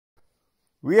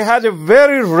We had a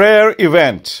very rare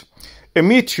event. A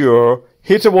meteor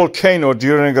hit a volcano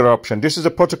during eruption. This is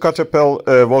the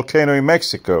Popocatepetl volcano in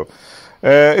Mexico.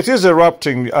 It is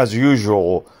erupting as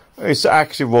usual. It's an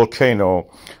active volcano.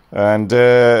 And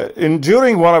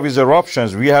during one of its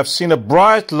eruptions, we have seen a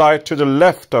bright light to the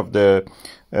left of the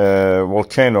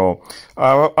volcano.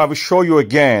 I will show you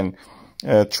again,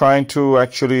 trying to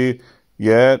actually,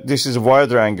 this is a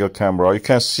wider angle camera. You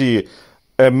can see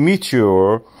a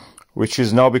meteor, which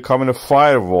is now becoming a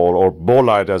fireball, or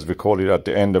bolide as we call it at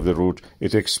the end of the route.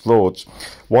 It explodes,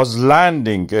 was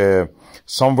landing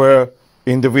somewhere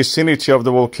in the vicinity of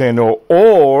the volcano,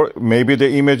 or maybe the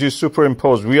image is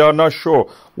superimposed. We are not sure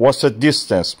what's the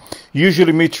distance.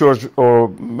 Usually meteors or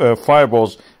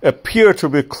fireballs appear to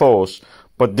be close,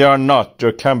 but they are not.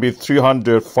 They can be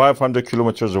 300, 500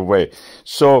 kilometers away.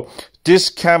 So this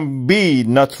can be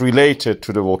not related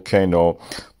to the volcano,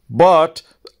 but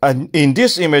in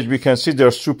this image, we can see they're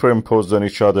superimposed on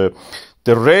each other.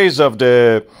 The rays of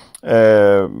the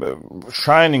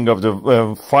shining of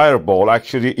the fireball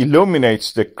actually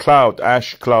illuminates the cloud,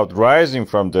 ash cloud rising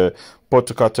from the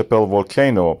Popocatepetl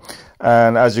volcano.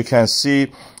 And as you can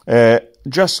see,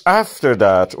 just after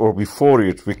that or before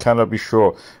it, we cannot be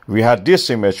sure, we had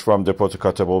this image from the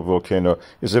Popocatepetl volcano.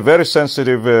 It's a very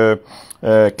sensitive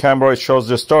camera. It shows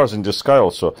the stars in the sky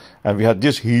also. And we had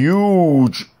this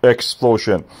huge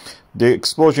explosion. The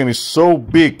explosion is so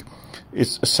big, it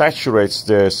saturates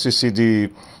the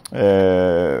CCD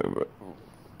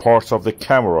parts of the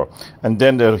camera. And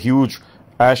then the huge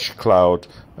ash cloud,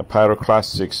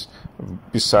 pyroclastics,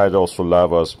 beside also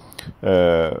lavas,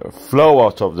 flow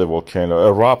out of the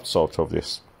volcano, erupts out of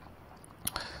this.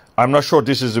 I'm not sure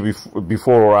this is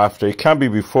before or after. It can be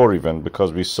before even,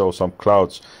 because we saw some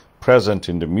clouds present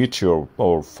in the meteor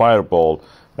or fireball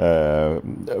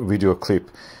video clip.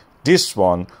 This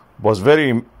one was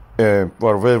very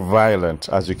violent,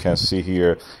 as you can see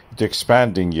here. It's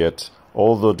expanding yet,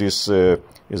 although this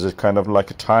is a kind of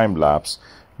like a time lapse.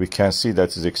 We can see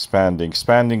that it's expanding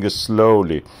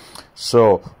slowly.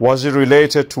 So, was it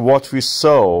related to what we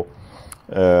saw?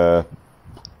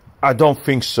 I don't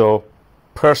think so.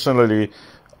 Personally,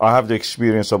 I have the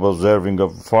experience of observing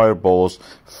of fireballs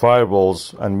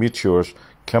and meteors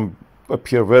can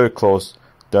appear very close.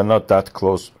 They're not that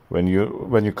close when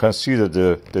you consider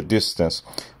the distance.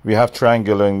 We have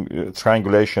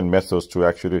triangulation methods to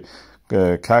actually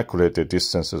calculate the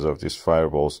distances of these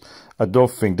fireballs. I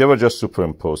don't think they were just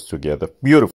superimposed together. Beautiful.